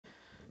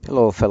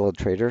Hello fellow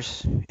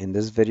traders. In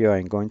this video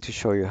I'm going to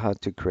show you how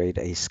to create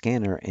a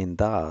scanner in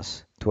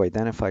DOS to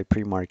identify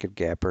pre-market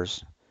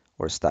gappers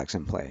or stocks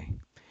in play.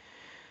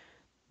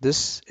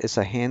 This is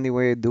a handy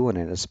way of doing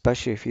it,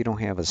 especially if you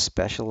don't have a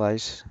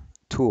specialized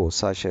tool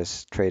such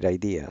as Trade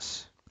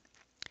Ideas.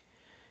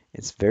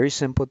 It's very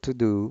simple to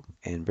do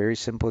and very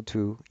simple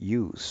to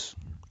use.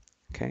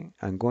 Okay,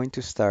 I'm going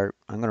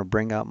to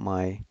bring up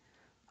my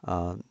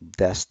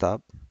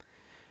desktop,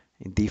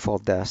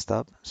 default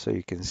desktop, so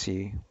you can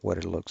see what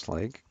it looks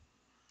like.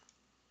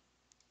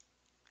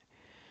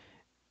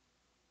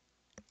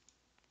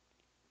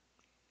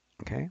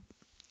 Okay.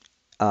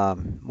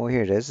 Well,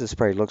 here it is. This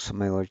probably looks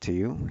familiar to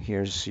you.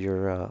 Here's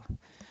your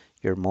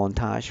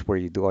montage where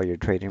you do all your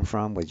trading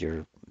from with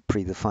your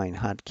predefined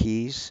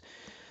hotkeys.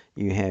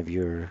 You have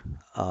your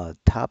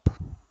top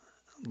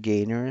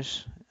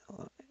gainers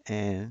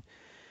and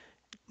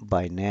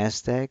by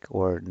Nasdaq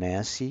or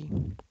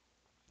NASI.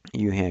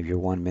 You have your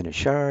 1 minute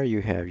chart.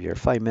 You have your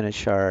 5 minute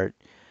chart.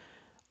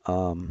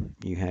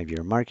 You have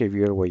your market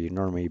viewer where you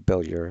normally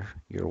build your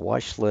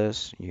watch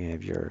list. You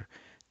have your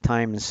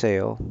time and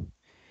sale,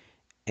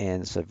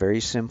 and it's a very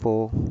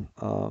simple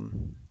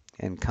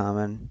and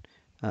common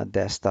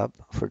desktop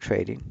for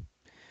trading.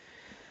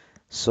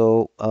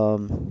 So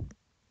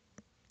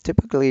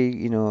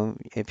typically,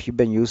 if you've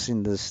been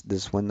using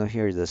this window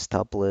here, the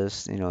stop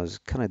list, it's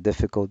kind of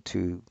difficult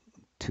to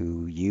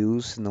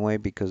use in a way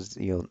because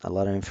a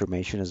lot of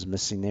information is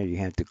missing there. You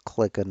have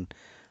to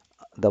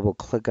double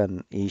click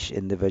on each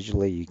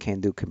individually. You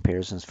can't do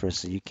comparisons. For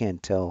instance, you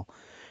can't tell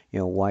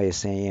why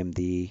is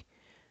AMD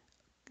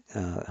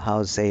how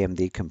is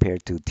AMD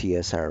compared to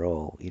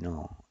TSRO,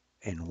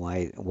 and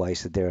why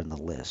is it there on the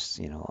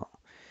list.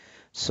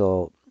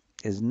 So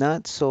it's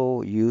not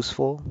so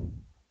useful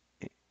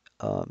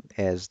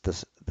as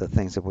the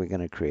things that we're going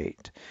to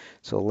create.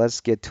 So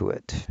let's get to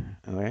it.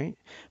 All right.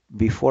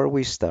 Before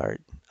we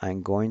start,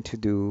 I'm going to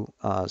do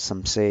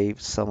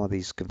save some of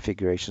these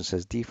configurations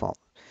as default,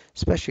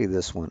 especially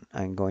this one.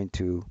 I'm going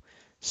to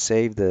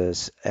save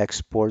this,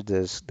 export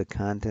the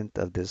content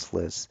of this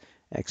list,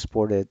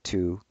 export it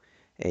to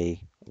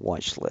a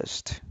watch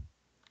list.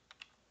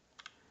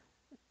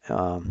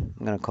 I'm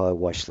going to call it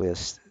watch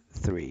list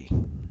 3.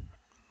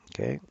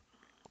 Okay.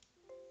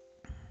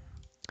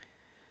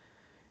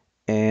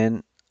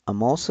 And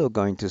I'm also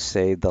going to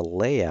say the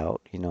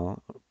layout,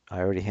 I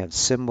already have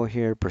symbol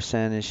here,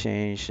 percentage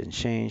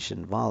change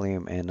and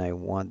volume, and I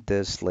want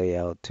this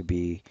layout to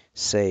be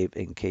saved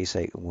in case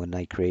when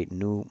I create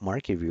new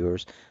market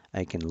viewers,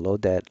 I can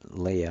load that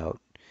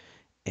layout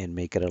and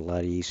make it a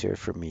lot easier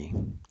for me.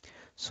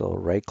 So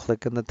right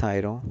click on the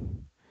title,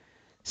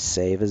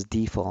 save as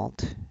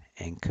default,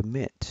 and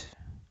commit.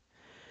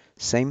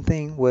 Same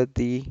thing with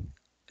the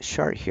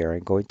chart here.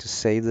 I'm going to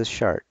save the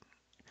chart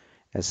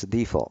as a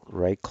default.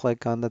 Right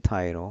click on the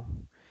title,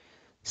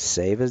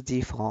 save as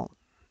default,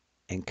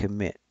 and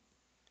commit.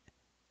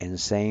 And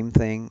same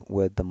thing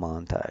with the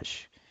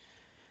montage.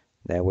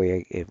 That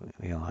way, if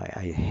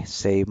I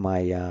save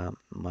my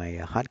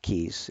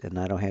hotkeys, and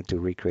I don't have to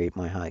recreate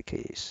my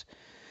hotkeys.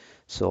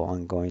 So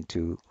I'm going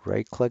to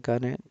right click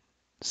on it,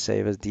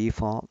 save as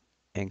default,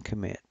 and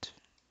commit.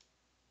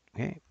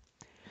 Okay.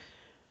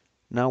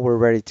 Now we're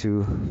ready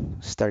to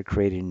start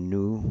creating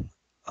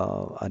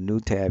a new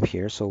tab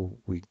here. So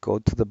we go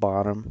to the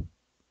bottom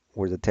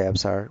where the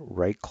tabs are,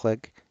 right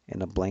click in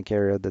the blank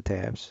area of the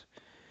tabs.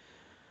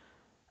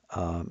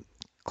 Um,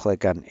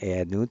 Click on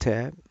Add New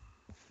Tab,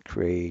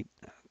 create,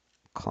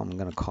 I'm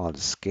going to call it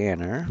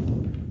Scanner.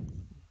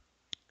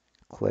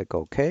 Click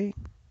OK,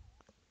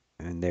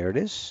 and there it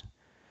is.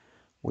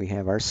 We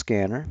have our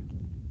scanner.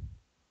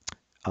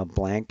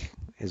 Blank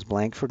is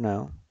blank for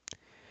now.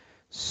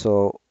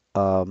 So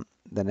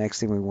the next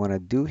thing we want to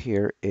do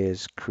here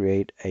is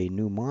create a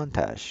new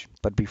montage.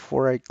 But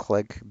before I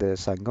click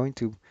this, I'm going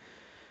to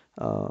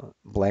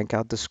blank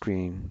out the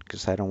screen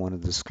because I don't want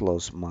to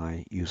disclose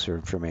my user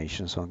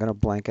information. So I'm going to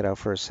blank it out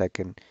for a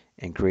second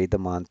and create the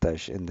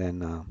montage, and then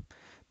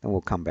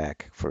we'll come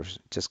back.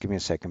 Just give me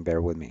a second,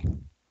 bear with me.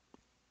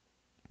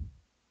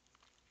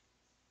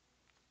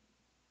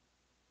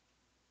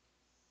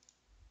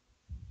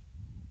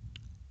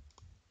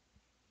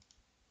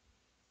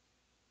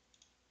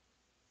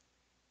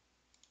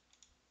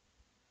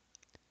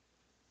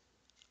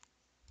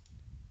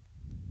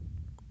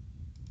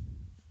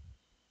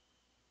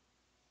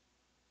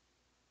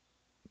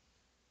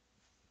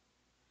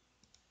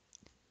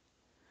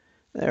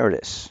 There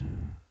it is.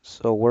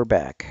 So we're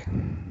back.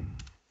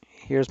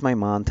 Here's my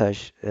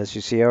montage. As you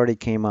see, I already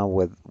came out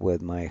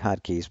with my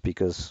hotkeys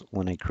because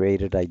when I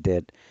created, I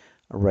did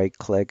a right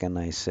click and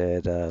I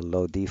said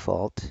load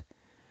default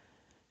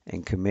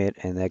and commit,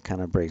 and that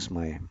kind of breaks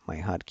my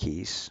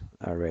hotkeys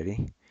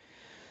already.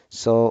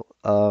 So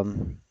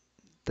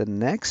the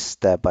next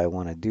step I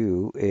want to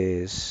do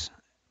is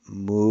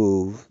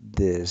move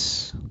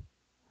this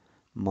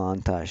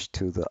montage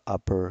to the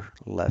upper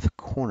left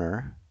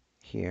corner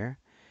here.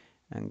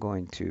 I'm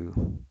going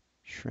to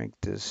shrink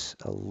this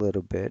a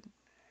little bit.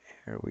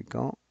 Here we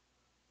go.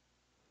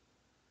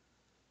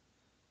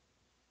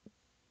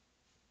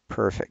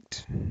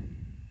 Perfect.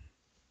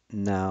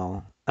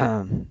 Now,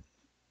 now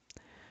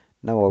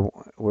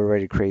we're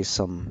ready to create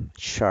some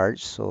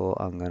charts. So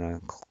I'm gonna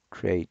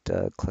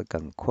click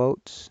on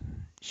quotes,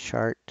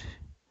 chart,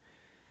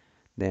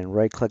 then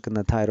right click on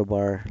the title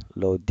bar,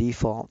 load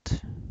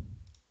default,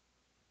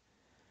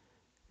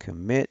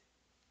 commit,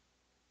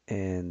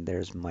 and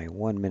there's my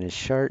 1 minute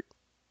chart.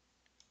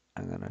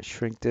 I'm gonna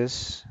shrink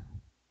this,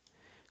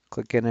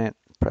 click in it,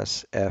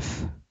 press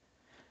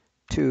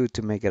F2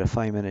 to make it a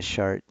 5 minute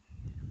chart,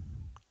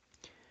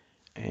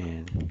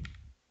 and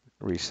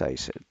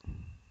resize it.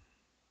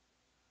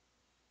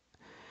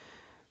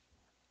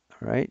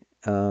 All right.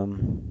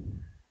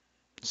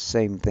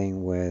 Same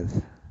thing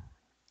with,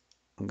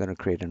 I'm gonna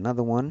create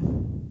another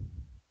one.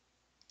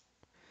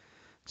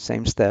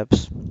 Same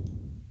steps.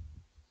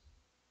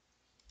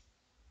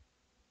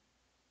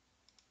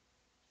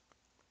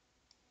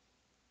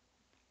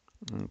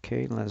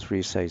 Okay, let's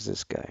resize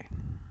this guy.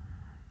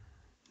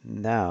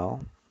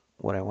 Now,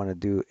 what I want to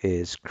do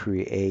is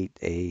create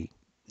a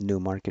new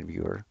market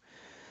viewer.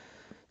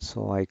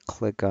 So I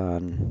click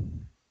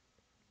on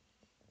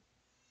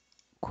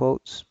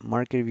quotes,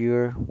 market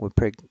viewer, we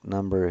pick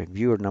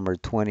viewer number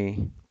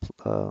 20.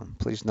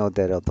 Please note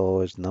that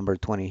although it's number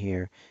 20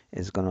 here,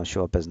 it's going to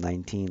show up as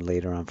 19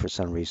 later on for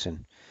some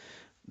reason.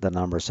 The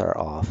numbers are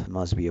off. It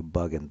must be a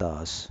bug in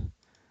DOS.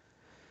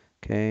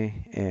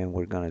 Okay, and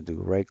we're going to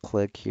do right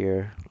click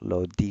here,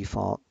 load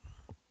default,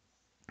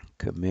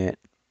 commit,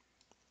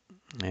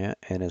 yeah,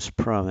 and as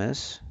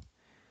promised,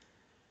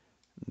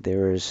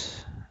 there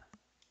is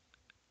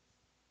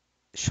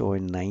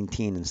showing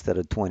 19 instead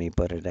of 20,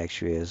 but it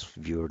actually is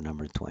viewer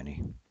number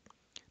 20.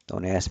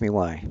 Don't ask me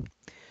why.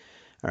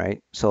 All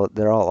right, so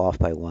they're all off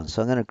by one.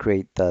 So I'm going to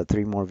create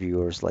three more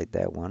viewers like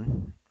that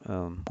one.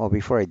 Well,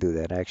 before I do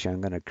that, actually,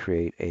 I'm going to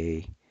create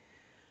a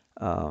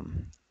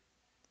um,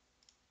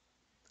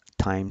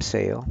 time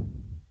sale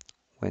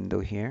window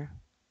here.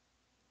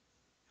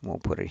 We'll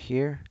put it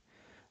here.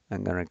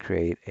 I'm going to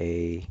create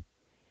a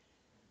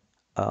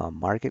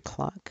market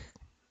clock,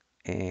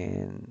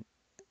 and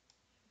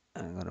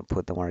I'm going to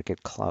put the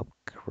market clock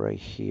right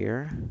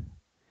here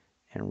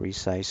and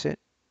resize it.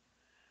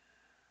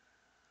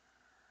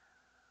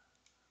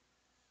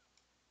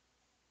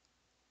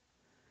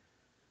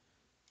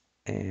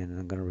 And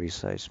I'm going to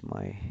resize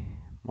my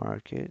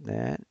market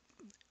that.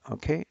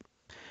 Okay,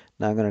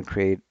 now I'm going to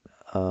create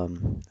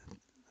um,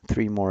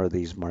 three more of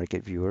these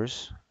market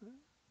viewers.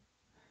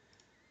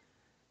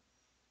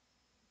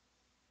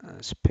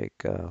 Let's pick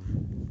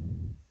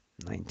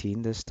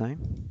 19 this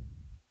time.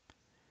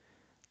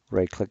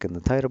 Right click in the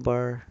title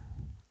bar,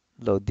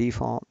 load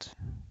default,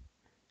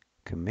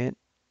 commit.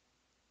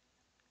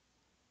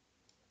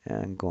 And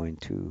I'm going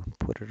to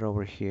put it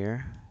over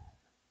here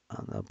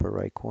on the upper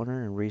right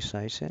corner and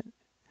resize it.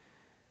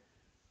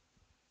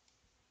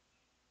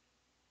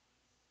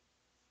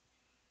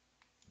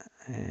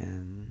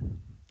 And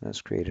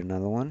let's create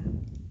another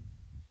one.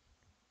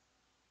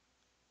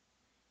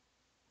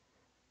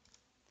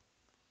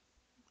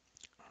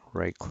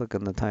 Right click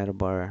on the title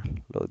bar,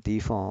 load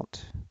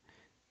default,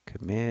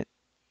 commit.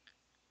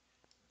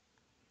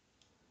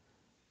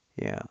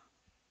 Yeah,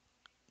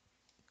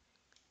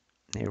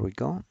 there we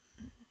go.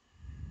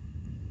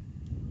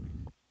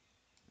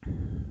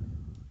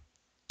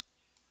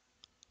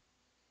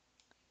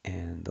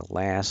 And the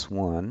last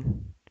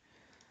one,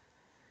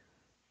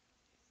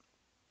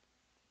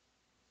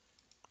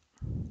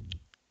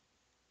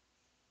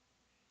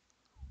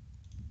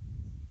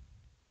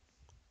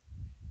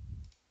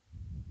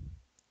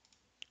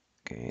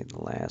 okay,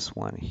 the last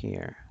one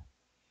here.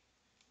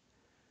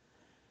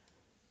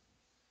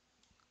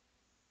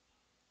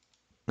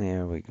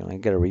 There we go. I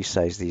gotta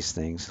resize these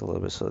things a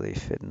little bit so they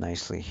fit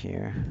nicely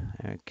here.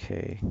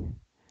 Okay,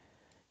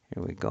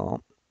 here we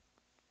go.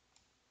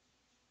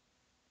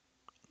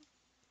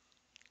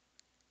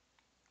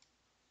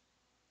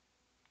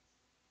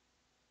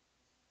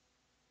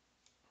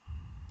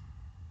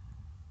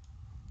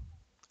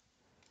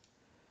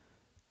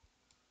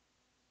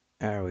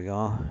 There we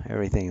go.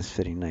 Everything is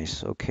fitting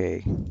nice.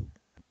 Okay,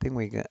 I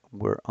think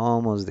we're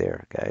almost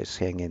there, guys.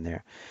 Hang in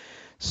there.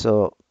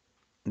 So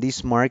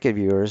these market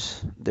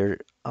viewers, they're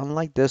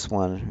unlike this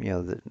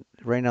one.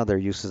 Right now they're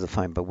used as a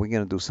fine, but we're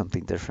gonna do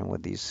something different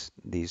with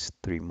these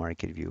three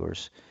market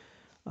viewers.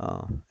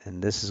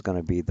 And this is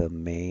gonna be the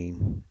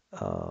main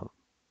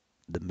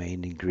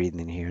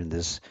ingredient here in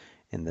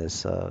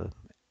this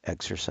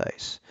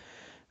exercise.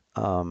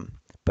 Um,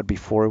 but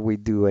before we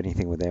do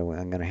anything with that,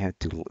 I'm gonna have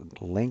to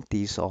link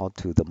these all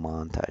to the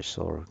montage.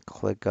 So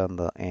click on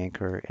the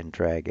anchor and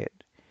drag it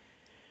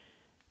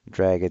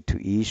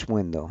to each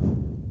window,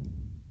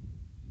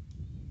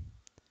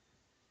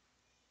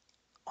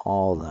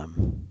 all of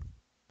them.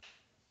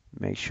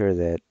 Make sure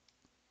that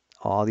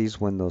all these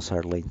windows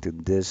are linked to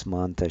this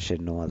montage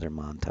and no other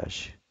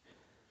montage.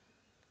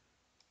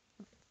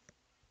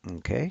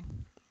 Okay,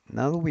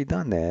 now that we've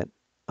done that,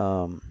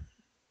 um,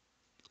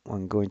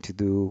 I'm going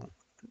to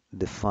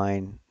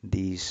define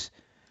these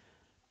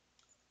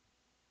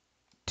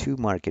two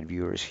market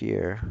viewers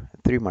here,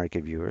 three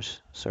market viewers,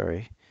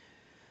 sorry.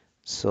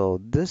 So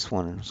this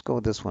one, let's go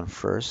with this one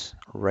first.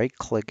 Right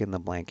click in the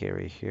blank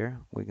area here.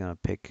 We're gonna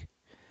pick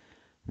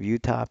View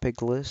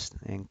Topic List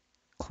and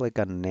click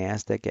on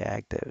NASDAQ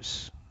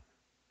Actives.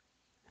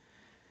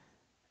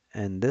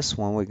 And this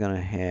one we're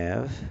gonna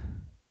have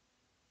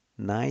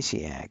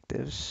NYSE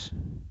Actives.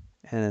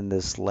 And then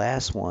this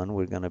last one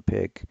we're gonna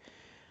pick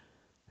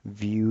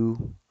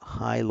View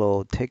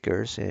High-Low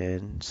Tickers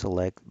and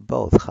select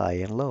both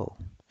high and low.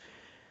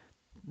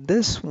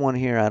 This one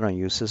here I don't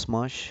use as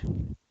much,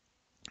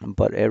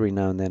 but every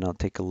now and then I'll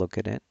take a look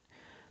at it.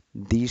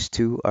 These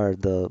two are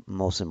the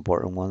most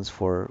important ones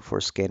for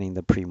scanning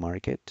the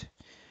pre-market,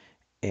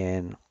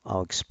 and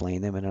I'll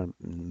explain them in a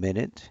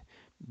minute.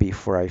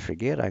 Before I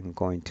forget, I'm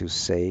going to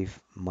save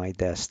my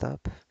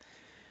desktop.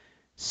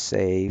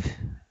 Save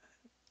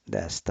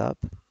desktop.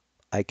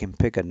 I can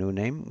pick a new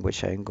name,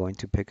 which I'm going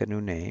to pick a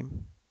new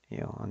name.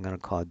 I'm going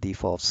to call it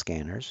default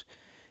scanners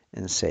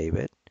and save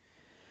it.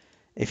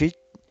 If you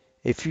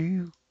if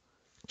you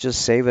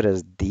just save it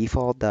as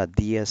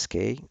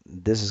default.dsk,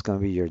 this is going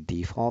to be your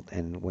default,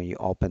 and when you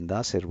open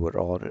this, it would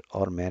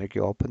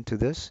automatically open to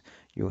this.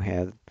 You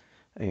have,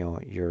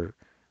 your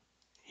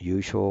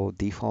usual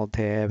default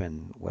tab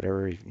and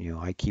whatever,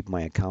 I keep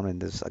my account in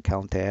this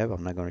account tab.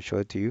 I'm not going to show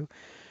it to you.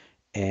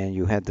 And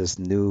you have this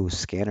new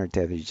scanner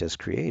tab that you just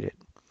created.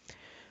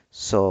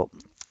 So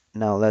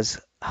now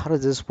how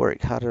does this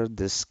work? How does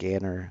this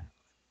scanner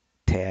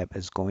tab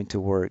is going to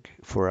work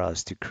for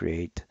us to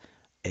create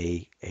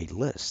a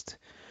list?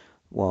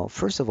 Well,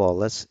 first of all,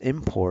 let's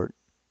import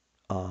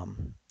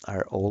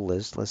our old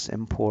list. Let's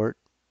import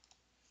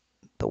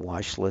the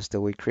watch list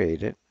that we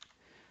created.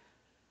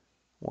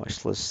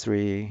 Watch list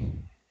 3,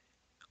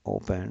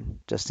 open,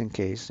 just in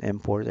case.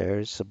 Import,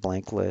 there's a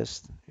blank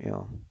list.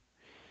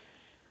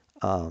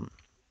 Um,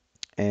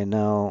 and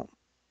now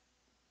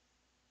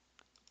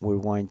we're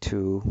going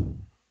to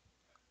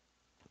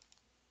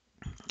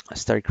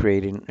start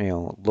creating,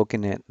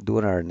 looking at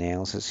doing our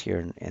analysis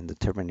here and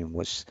determining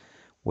which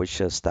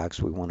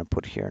stocks we want to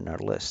put here in our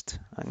list.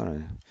 I'm going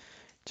to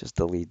just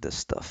delete this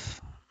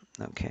stuff.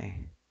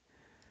 Okay.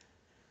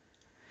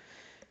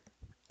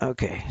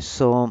 Okay,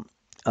 so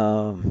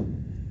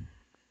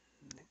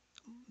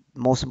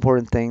most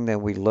important thing that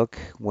we look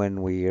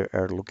when we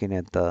are looking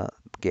at the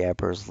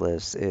gappers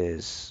list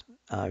is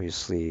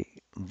obviously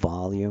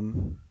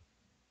volume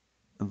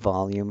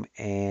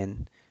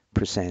and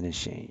percentage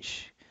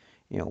change.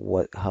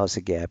 How's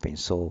it gapping?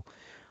 So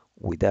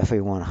we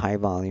definitely want high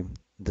volume.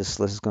 This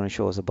list is going to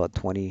show us about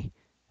 20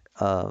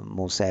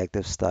 most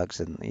active stocks,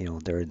 and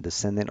they're in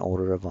descending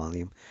order of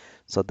volume.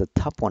 So the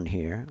top one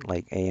here,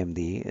 like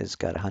AMD, has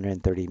got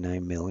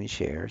 139 million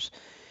shares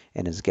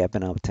and is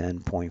gapping up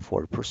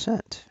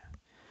 10.4%.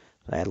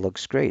 That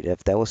looks great.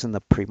 If that was in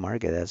the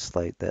pre-market,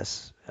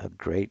 that's a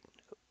great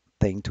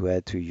thing to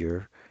add to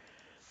your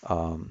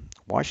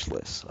watch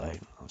list.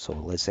 So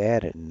let's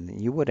add it, and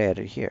you would add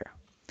it here.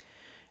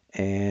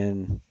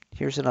 And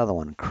here's another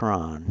one,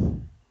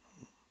 Cron.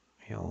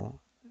 You know,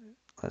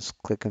 let's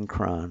click on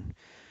Cron.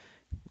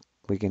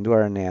 We can do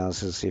our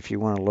analysis. If you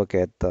want to look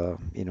at uh,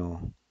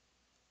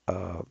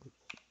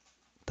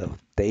 the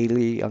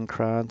daily on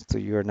Cron to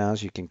your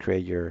analysis, you can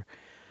create your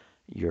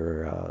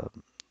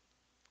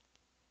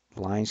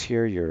lines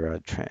here, your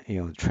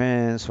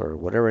trends or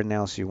whatever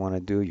analysis you want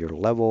to do, your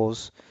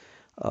levels.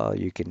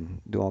 You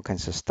can do all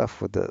kinds of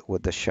stuff with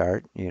the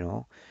chart,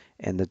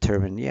 and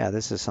determine, yeah,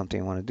 this is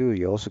something I want to do.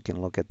 You also can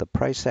look at the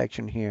price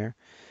action here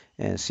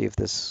and see if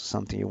this is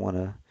something you want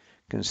to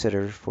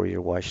consider for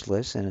your watch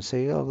list, and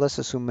say, oh, let's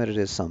assume that it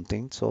is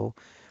something. So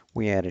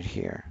we add it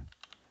here.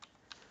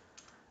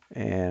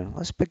 And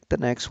let's pick the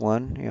next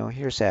one.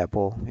 Here's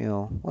Apple.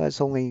 Well,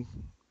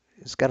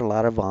 it's got a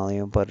lot of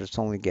volume, but it's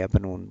only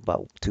gapping on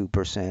about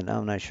 2%.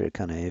 I'm not sure,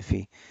 kind of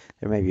iffy.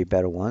 There may be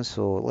better ones.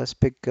 So let's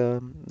pick,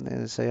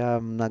 say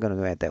I'm not going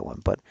to add that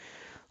one, but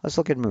let's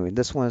look at moving.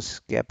 This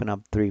one's gapping up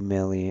 3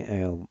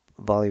 million,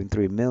 volume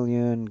 3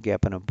 million,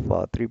 gapping up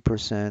about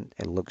 3%.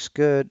 It looks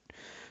good.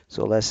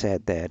 So let's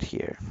add that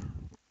here.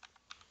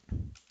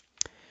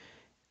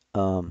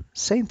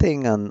 Same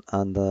thing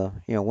on the,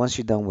 once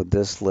you're done with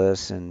this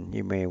list, and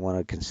you may want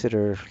to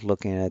consider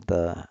looking at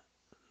the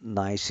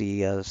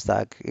NYSE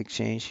stock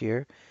exchange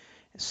here.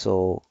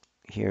 So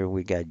here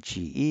we got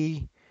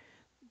GE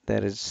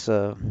that it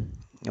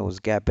was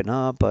gapping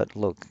up, but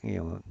look,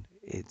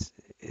 it's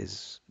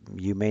is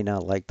you may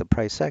not like the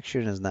price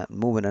action, is not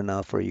moving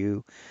enough for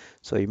you,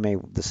 so you may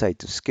decide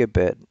to skip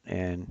it.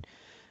 And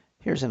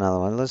here's another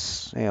one.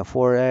 Let's,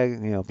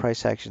 Forex,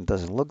 price action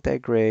doesn't look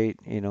that great.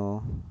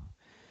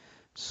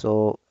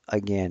 So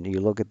again,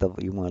 you want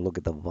to look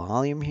at the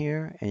volume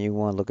here, and you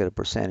want to look at the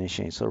percentage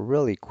change. So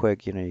really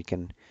quick, you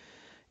can,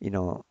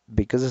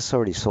 because it's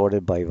already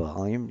sorted by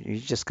volume, you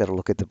just got to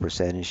look at the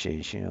percentage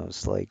change.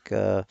 It's like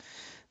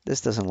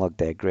this doesn't look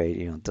that great.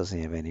 It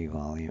doesn't have any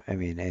volume. I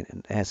mean, it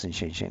hasn't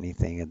changed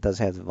anything. It does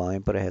have the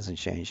volume, but it hasn't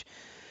changed.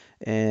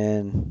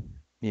 And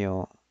you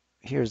know,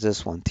 here's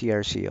this one,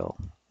 TRCO,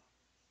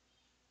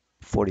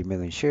 40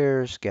 million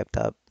shares, gapped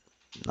up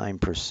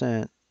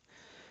 9%.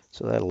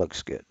 So that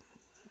looks good.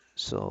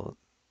 So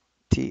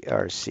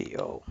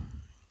TRCO.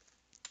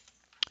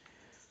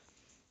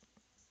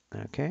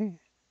 Okay.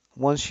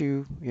 Once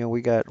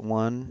we got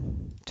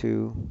one,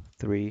 two,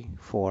 three,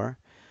 four.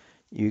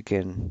 You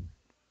can,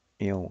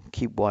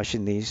 keep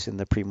watching these in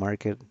the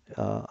pre-market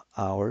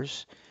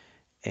hours,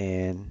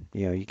 and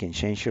you can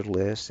change your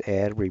list,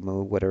 add,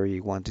 remove, whatever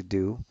you want to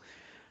do.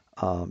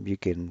 You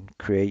can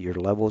create your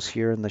levels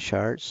here in the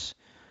charts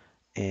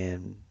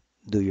and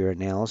do your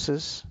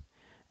analysis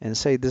and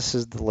say this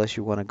is the list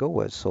you want to go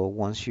with. So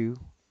once you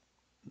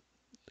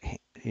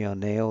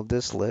nail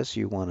this list,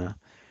 you want to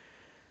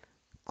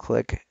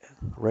click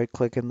right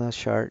click in the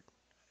chart,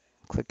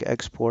 click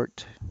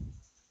export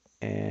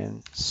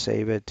and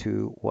save it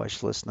to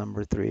watch list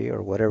number 3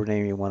 or whatever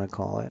name you want to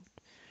call it.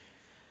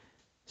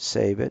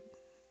 Save it,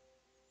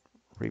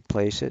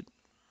 replace it.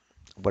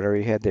 Whatever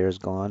you had there is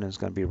gone. It's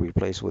going to be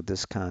replaced with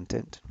this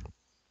content.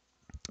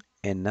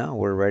 And now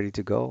we're ready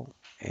to go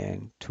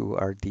and to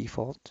our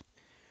default.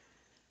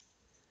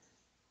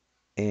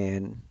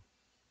 And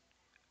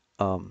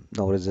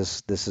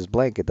notice this is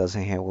blank. It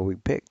doesn't have what we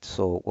picked.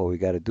 So what we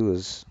got to do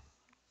is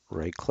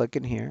right click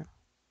in here,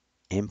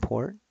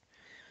 import,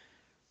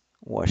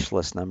 watch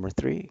list number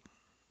 3,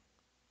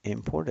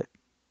 import it.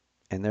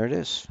 And there it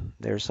is.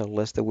 There's a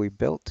list that we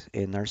built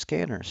in our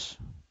scanners.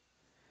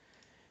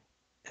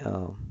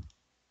 Um,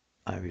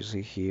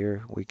 Obviously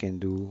here we can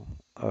do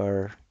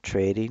our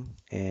trading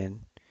and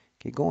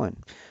get going.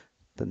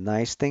 The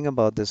nice thing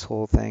about this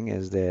whole thing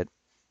is that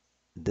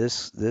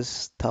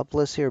this top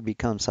list here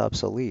becomes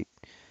obsolete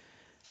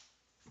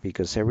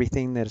because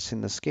everything that's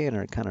in the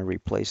scanner kind of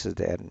replaces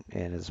that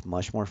and is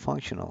much more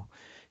functional.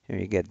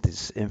 You get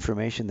this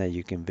information that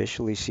you can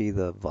visually see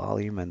the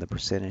volume and the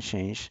percentage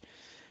change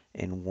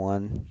in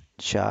one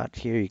shot.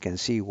 Here you can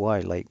see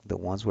why, like the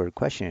ones we're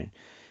questioning.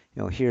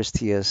 Here's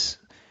TSRO,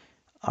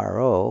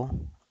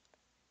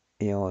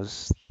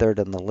 is third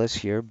on the list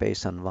here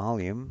based on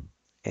volume,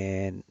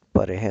 and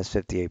but it has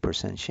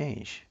 58%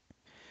 change.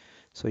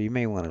 So you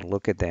may want to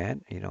look at that,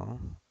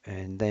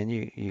 and then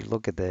you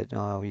look at that.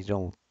 Oh,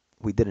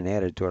 we didn't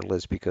add it to our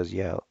list because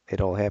yeah,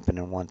 it all happened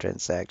in one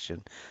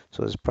transaction.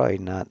 So it's probably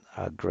not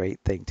a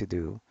great thing to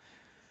do.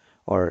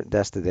 Or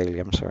that's the daily.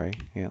 I'm sorry.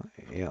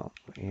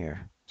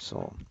 Here.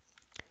 So,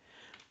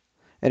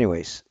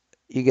 anyways,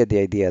 you get the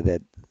idea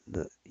that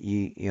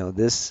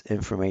this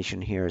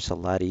information here is a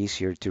lot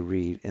easier to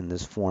read in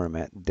this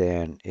format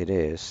than it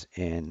is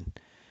in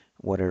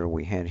whatever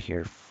we had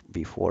here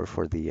before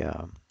for the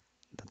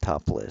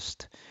top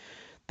list.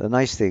 The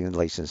nice thing is,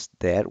 like, since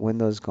that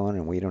window is gone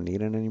and we don't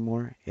need it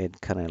anymore, it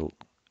kind of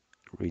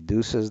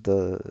reduces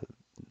the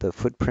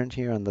footprint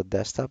here on the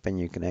desktop, and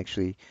you can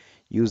actually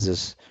use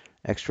this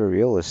extra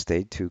real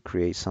estate to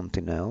create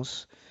something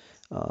else.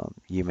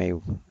 You may,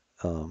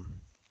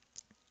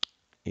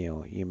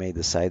 you may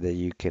decide that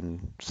you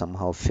can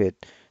somehow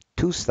fit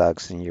two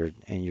stocks in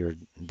your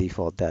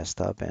default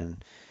desktop,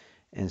 and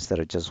instead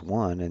of just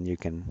one, and you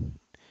can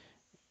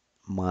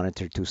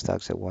monitor two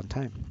stocks at one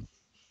time.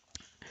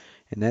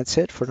 And that's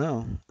it for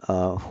now.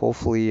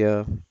 Hopefully,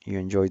 you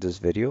enjoyed this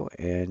video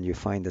and you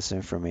find this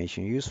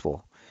information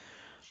useful.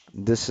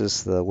 This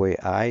is the way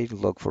I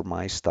look for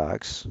my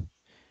stocks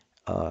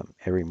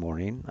every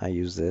morning. I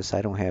use this.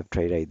 I don't have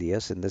trade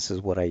ideas, and this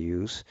is what I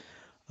use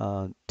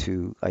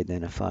to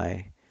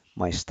identify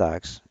my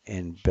stocks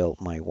and build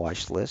my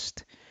watch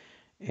list.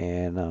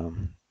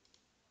 And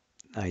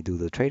I do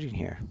the trading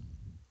here.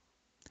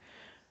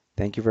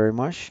 Thank you very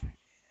much,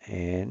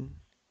 and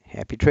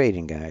happy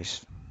trading,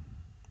 guys.